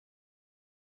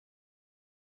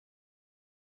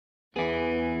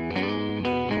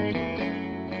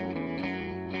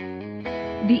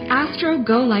The Astro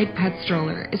Go Lite Pet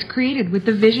Stroller is created with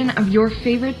the vision of your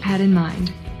favorite pet in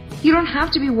mind. You don't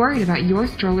have to be worried about your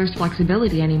stroller's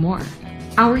flexibility anymore.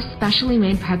 Our specially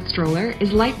made pet stroller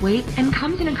is lightweight and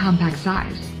comes in a compact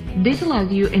size. This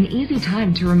allows you an easy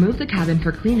time to remove the cabin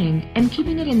for cleaning and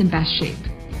keeping it in the best shape.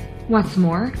 What's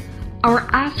more, our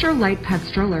Astro Lite Pet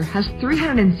Stroller has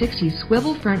 360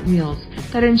 swivel front wheels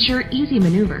that ensure easy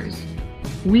maneuvers.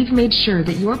 We've made sure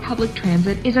that your public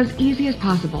transit is as easy as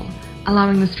possible,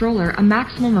 allowing the stroller a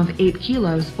maximum of 8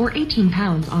 kilos or 18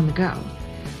 pounds on the go.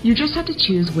 You just have to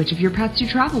choose which of your pets you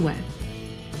travel with.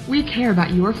 We care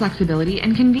about your flexibility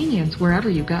and convenience wherever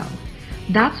you go.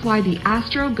 That's why the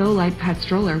Astro Go Lite Pet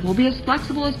Stroller will be as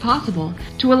flexible as possible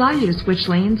to allow you to switch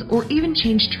lanes or even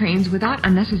change trains without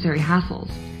unnecessary hassles.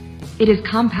 It is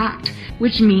compact,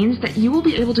 which means that you will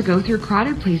be able to go through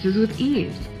crowded places with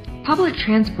ease. Public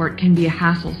transport can be a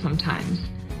hassle sometimes.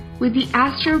 With the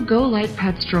Astro Go Lite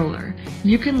Pet Stroller,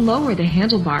 you can lower the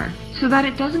handlebar so that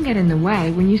it doesn't get in the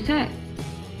way when you sit.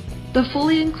 The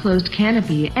fully enclosed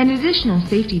canopy and additional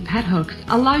safety pet hooks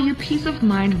allow you peace of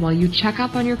mind while you check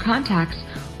up on your contacts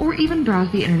or even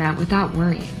browse the internet without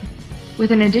worrying.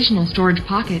 With an additional storage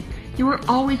pocket, you are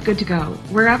always good to go,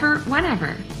 wherever,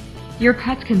 whenever. Your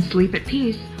pets can sleep at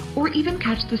peace or even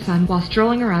catch the sun while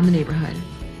strolling around the neighborhood.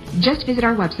 Just visit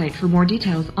our website for more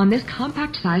details on this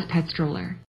compact-size pet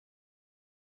stroller.